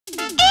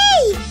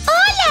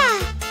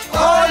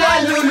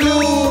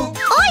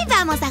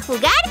a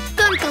jugar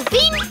con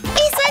Tufin y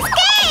su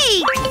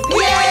skate.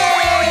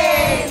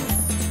 ¡Bien!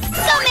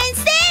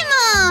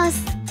 ¡Comencemos!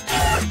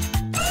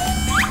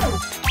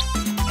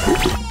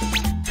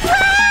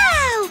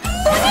 ¡Wow!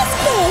 ¡Un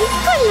skate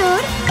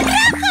color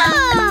rojo!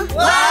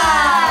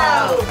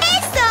 ¡Wow!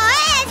 ¡Eso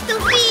es,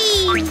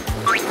 Tufin!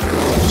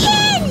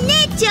 ¡Bien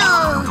hecho!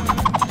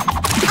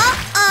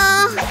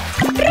 ¡Oh!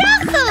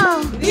 ¡Rojo!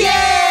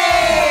 ¡Bien!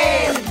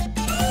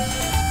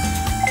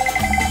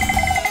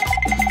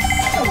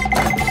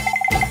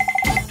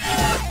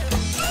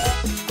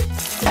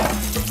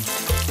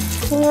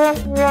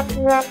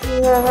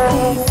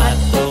 Un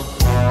pato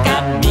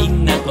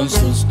camina con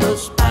sus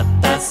dos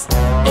patas.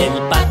 El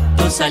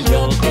pato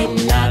salió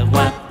del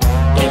agua.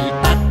 El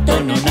pato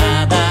no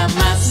nada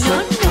más.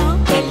 No.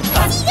 El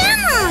pato.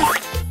 ¡Sigamos!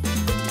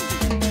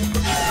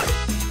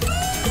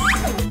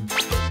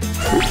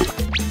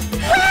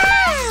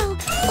 ¡Wow!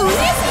 ¡Un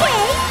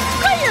skate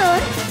color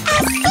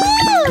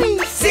azul!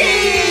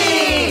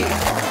 ¡Sí!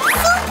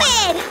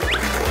 ¡Súper!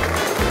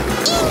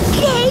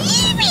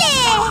 ¡Increíble!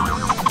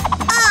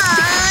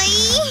 ¡Ay!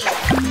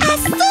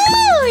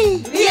 ¡Azul!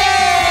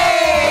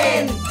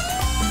 ¡Bien!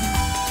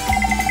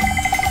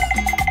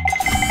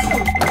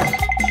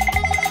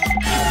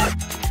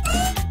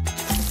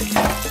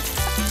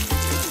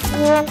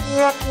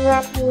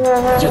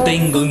 Yo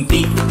tengo un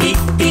tic, tic,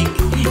 tic.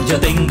 Yo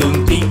tengo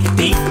un tic,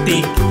 tic,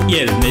 tic. Y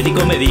el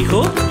médico me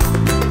dijo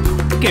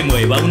que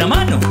mueva una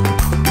mano.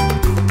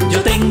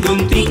 Yo tengo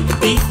un tic,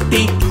 tic,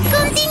 tic.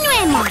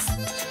 ¡Continuemos!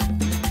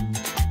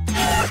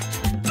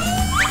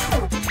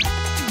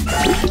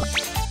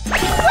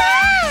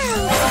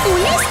 ¡Wow!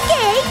 ¡Un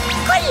skate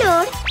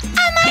color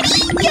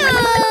amarillo!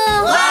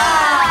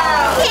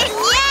 ¡Wow!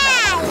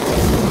 ¡Genial!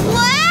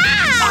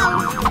 ¡Wow!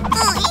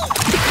 ¡Uy!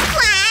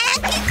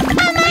 ¡Cuac!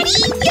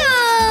 ¡Amarillo!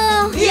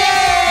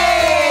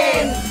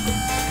 ¡Bien!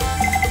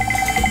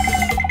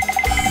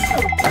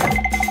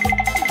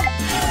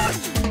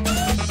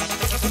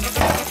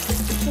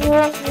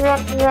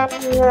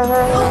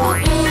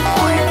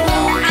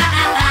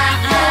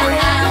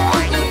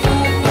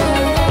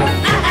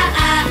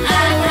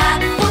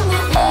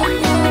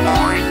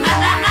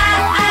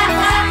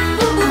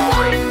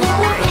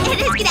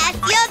 ¡Eres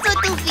gracioso,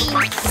 Tufin!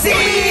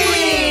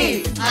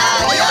 ¡Sí!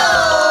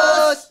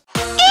 ¡Adiós!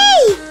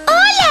 ¡Ey!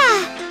 ¡Hola!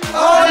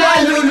 ¡Hola,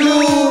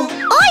 Lulu!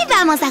 Hoy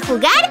vamos a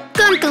jugar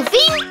con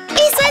Tufin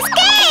y su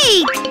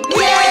skate.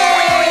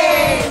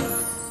 ¡Bien!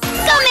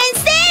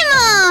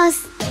 ¡Comencemos!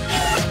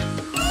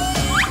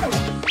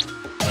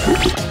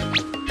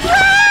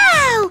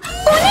 ¡Wow!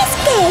 ¡Un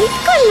skate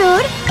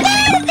color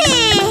verde!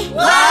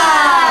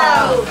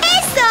 ¡Wow!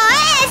 ¡Eso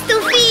es,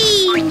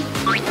 Tufin!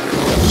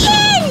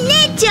 ¡Bien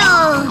hecho!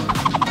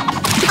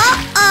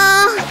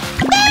 ¡Oh!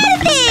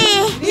 ¡Verde!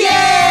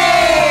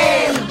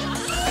 ¡Bien!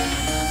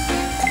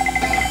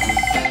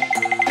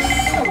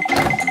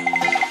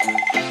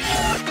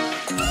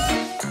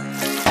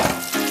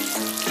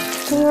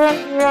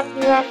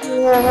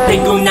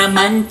 Tengo una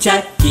mancha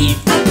aquí,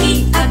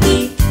 aquí,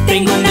 aquí.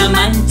 Tengo una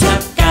mancha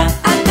acá,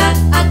 acá,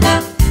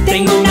 acá.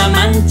 Tengo una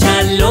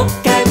mancha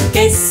loca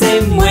que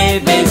se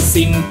mueve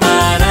sin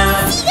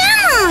parar.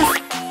 ¡Sigamos!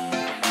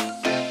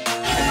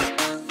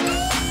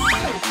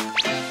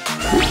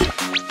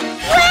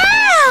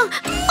 ¡Wow!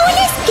 ¡Un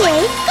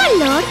skate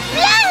color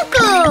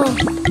blanco!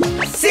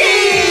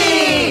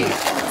 ¡Sí!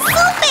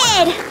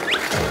 ¡Súper!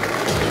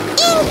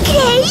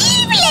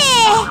 ¡Increíble!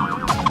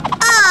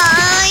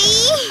 ¡Ay!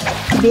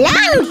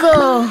 ¡Blanco!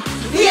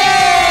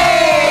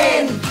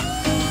 ¡Bien!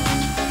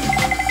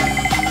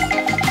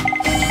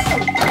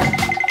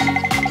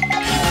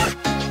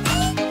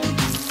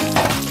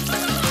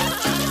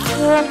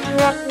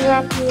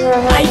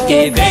 Hay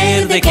que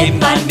ver de qué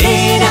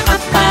manera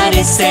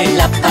aparece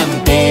la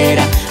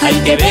pantera. Hay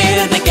que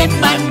ver de qué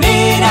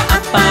manera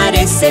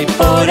aparece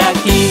por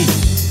aquí.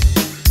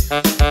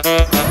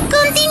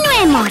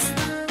 ¡Continuemos!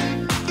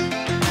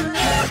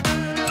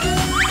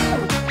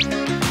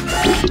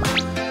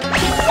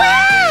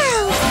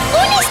 ¡Wow!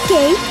 ¡Un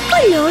skate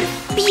color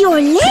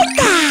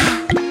violeta!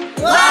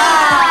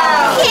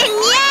 ¡Wow!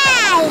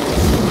 ¡Genial!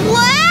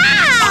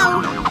 ¡Wow!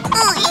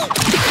 ¡Uy!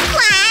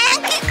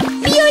 ¡Cuac!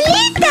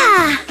 ¡Violeta!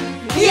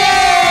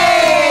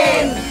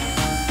 ¡Bien!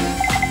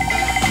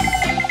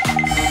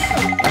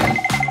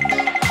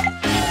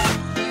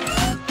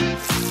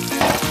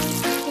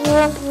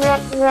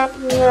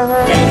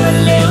 Pero el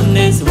león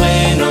es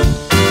bueno,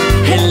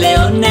 el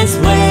león es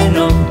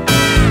bueno,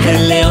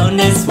 el león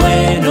es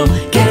bueno,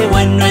 qué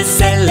bueno es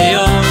el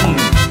león.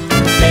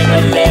 Pero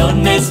el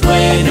león es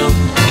bueno.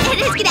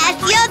 ¡Eres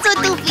gracioso,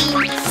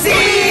 Tufin!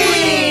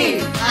 ¡Sí!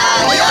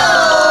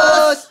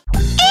 ¡Adiós!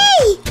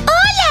 ¡Ey!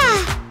 ¡Hola!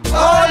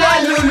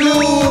 ¡Hola,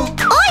 Lulu!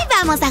 Hoy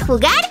vamos a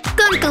jugar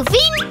con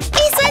Tufin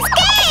y su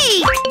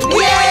skate.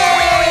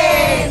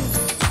 ¡Bien!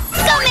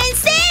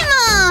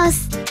 ¡Comencemos!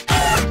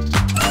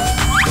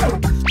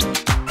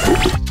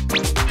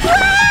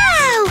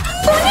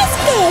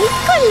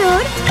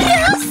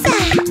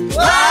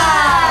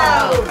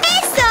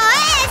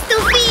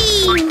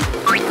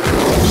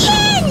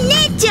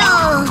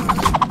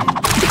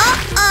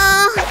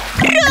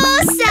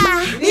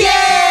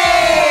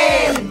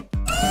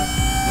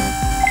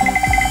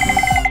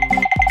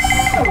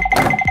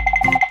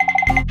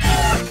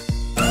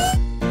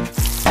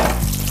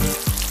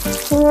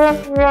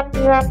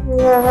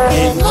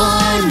 El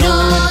mono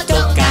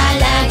toca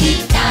la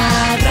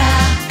guitarra,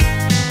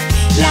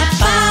 la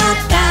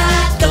pata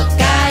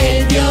toca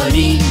el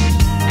violín,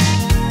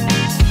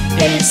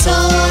 el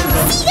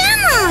zorro.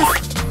 ¡Sigamos!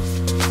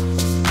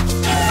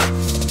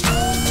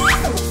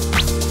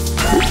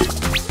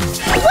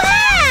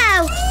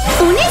 ¡Wow!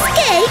 Un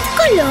skate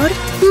color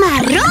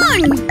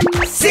marrón.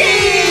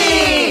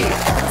 ¡Sí!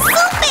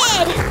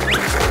 ¡Súper!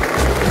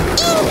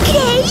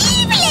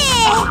 ¡Increíble!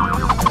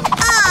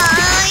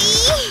 ¡Ay!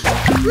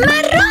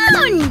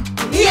 ¡Marrón!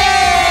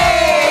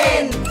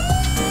 ¡Bien!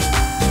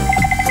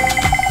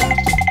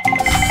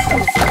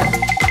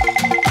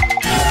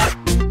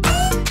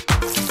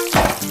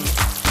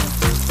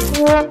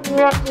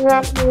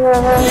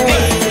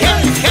 Hey,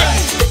 hey, hey,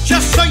 yo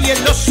soy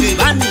el oso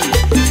Iván.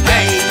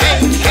 Hey,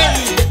 hey,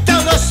 hey,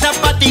 todos a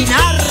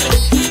patinar.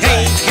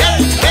 Hey,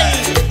 hey,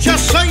 hey, yo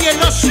soy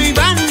el oso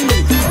Iván.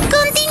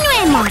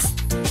 Continuemos.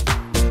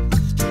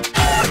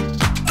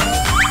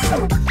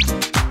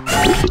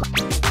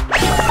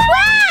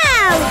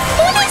 ¡Wow!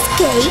 Un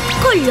skate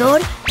color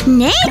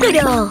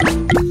negro.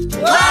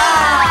 ¡Wow!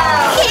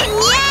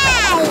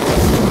 ¡Genial!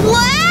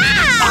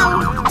 ¡Wow!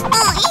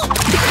 ¡Ay!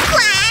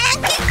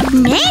 ¡Cuac!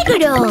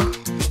 ¡Negro!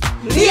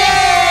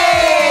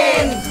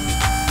 ¡Bien!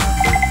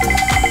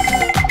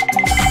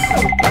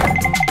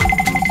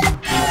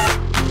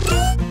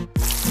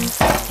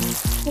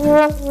 Con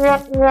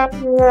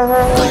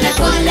la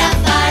cola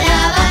para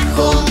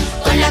abajo,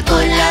 con la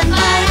cola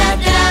para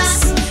atrás,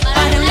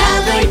 para un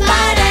lado y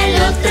para el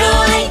otro.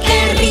 ¡Ay, qué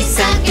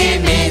risa que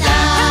me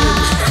da!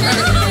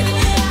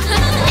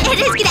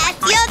 ¡Eres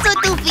gracioso,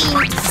 Tufin!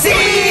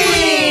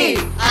 ¡Sí!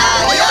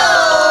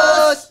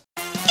 ¡Adiós!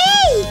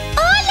 ¡Hey!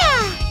 ¡Hola!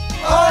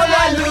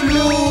 ¡Hola,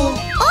 Lulu!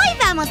 Hoy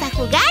vamos a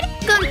jugar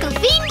con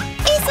Tufin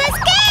y su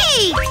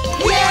skate.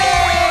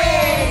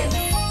 ¡Bien!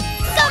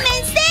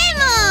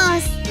 ¡Comencemos!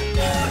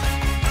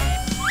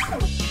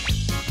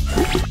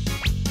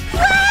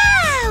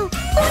 ¡Wow!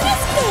 Un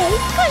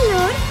skate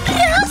color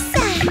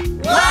rosa.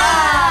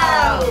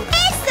 ¡Wow!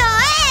 ¡Eso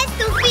es,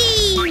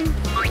 Tufin!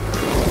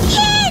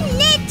 ¡Bien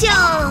hecho!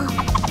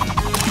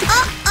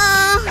 ¡Oh,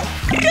 oh!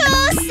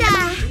 ¡Rosa!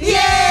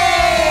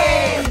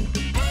 ¡Bien!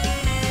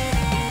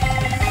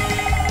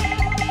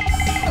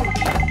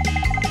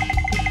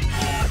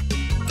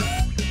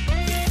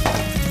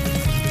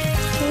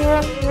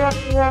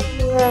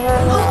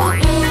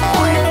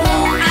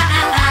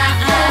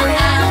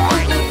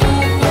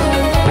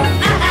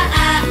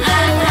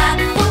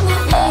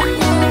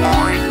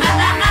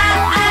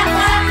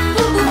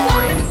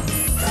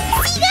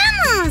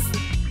 ¡Sigamos!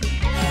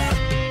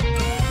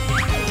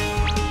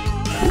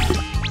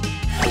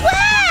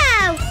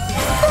 ¡Wow!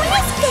 Un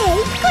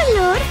skate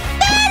color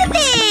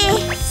verde.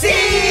 ¡Sí!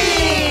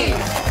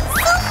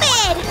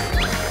 ¡Súper!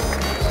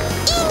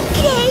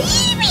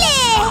 ¡Increíble!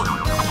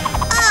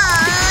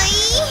 ¡Ay!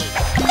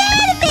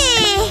 ¡Verde!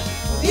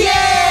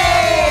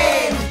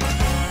 ¡Bien!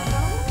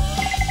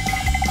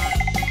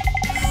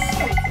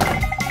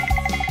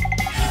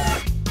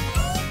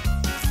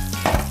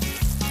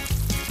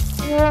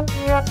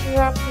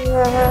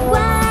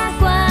 Cuac,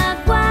 cuac,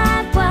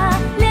 cuac,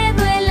 cuac, le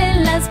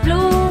duelen las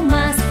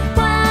plumas.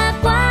 Cuac,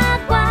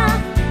 cuac, cuac,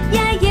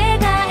 ya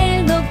llega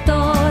el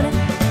doctor.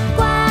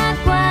 Cuac,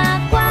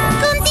 cuac, cuac.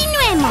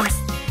 Continuemos.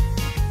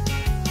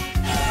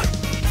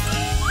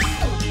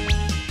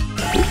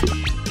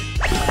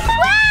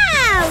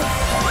 ¡Wow!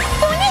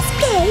 Un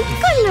skate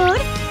color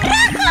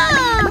rojo.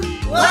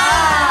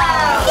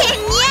 ¡Wow!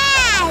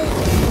 ¡Genial!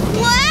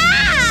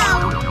 ¡Wow!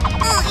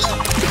 ¡Ay!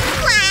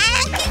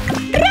 ¡Cuac!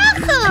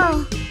 ¡Rojo!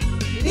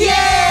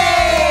 ¡Bien!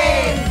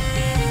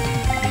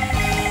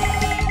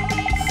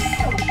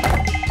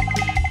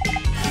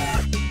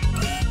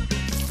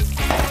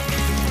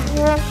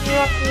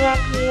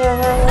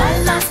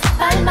 Palmas,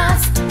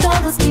 palmas,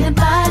 todos piden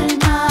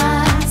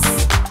palmas.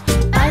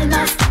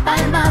 Palmas,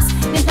 palmas,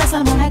 mientras la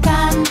mona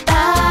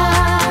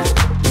canta.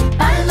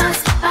 Palmas,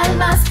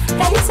 palmas,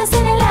 caricias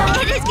en el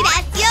aire. ¡Eres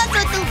gracioso,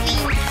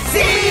 Tufin!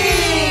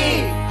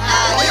 ¡Sí!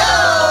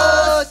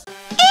 ¡Adiós!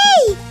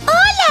 ¡Hey!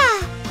 ¡Hola!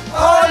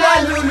 ¡Hola,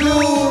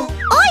 Lulu!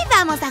 Hoy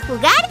vamos a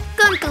jugar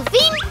con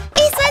Tufin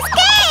y su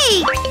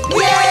skate.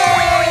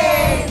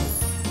 ¡Bien!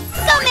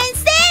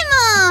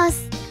 ¡Comencemos!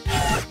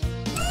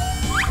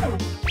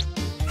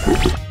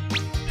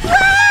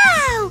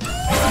 ¡Wow!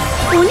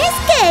 Un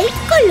skate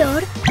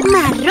color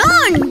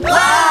marrón.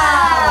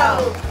 ¡Wow!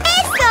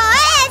 ¡Eso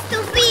es,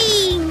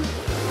 Tufin!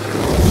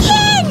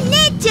 ¡Bien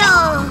hecho!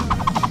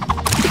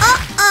 ¡Oh,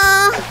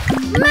 oh!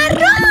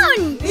 ¡Marrón!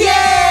 ¡Bien!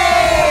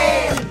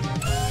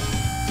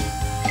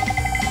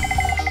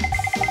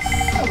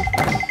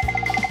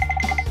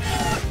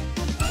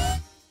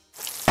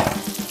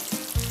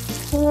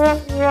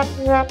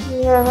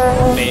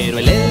 Pero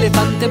el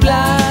elefante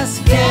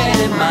Blas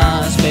quiere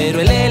más. Pero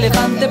el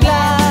elefante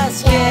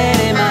Blas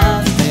quiere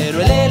más.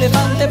 Pero el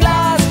elefante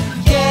Blas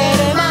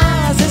quiere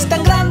más. Es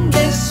tan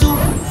grande su...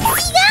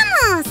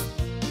 ¡Sigamos!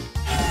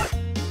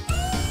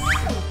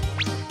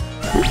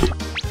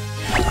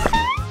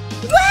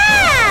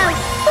 ¡Wow!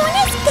 Un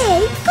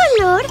skate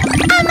color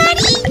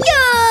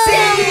 ¡Amarillo!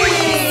 ¡Sí!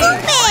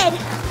 ¡Súper!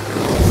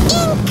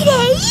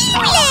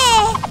 ¡Increíble!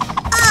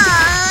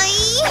 ¡Ay!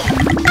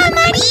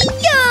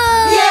 ¡Amarillo!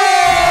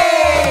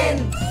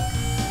 ¡Bien!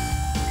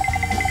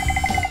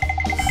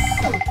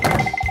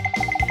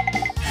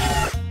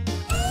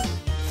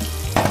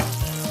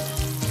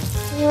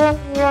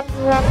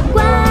 Cuac,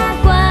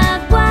 cuac,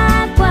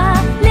 cuac,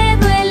 cuac, le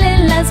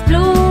duelen las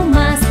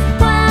plumas.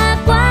 Cuac,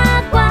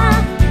 cuac,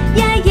 cuac,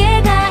 ya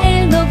llega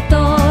el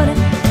doctor.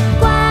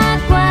 Cuac,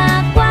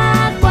 cuac,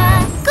 cuac,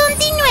 cuac.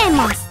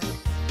 Continuemos.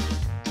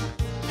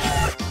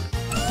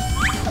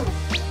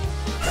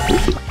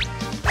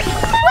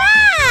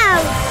 ¡Wow!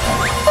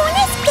 ¡Un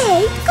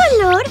skate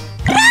color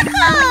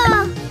rojo!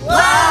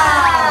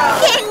 ¡Guau!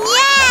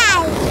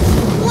 ¡Genial!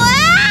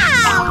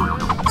 ¡Wow!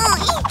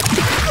 ¡Uy!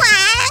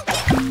 ¡Cuac!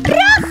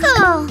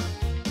 ¡Rojo!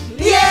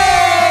 ¡Bien!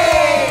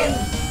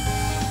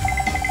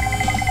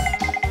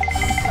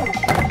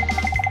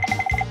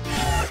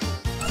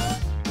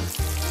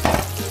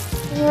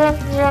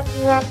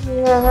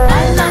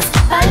 Palmas,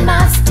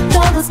 palmas,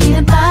 todos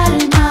piden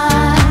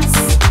palmas.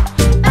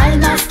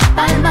 Palmas,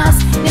 palmas,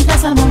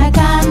 mientras vamos a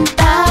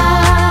cantar.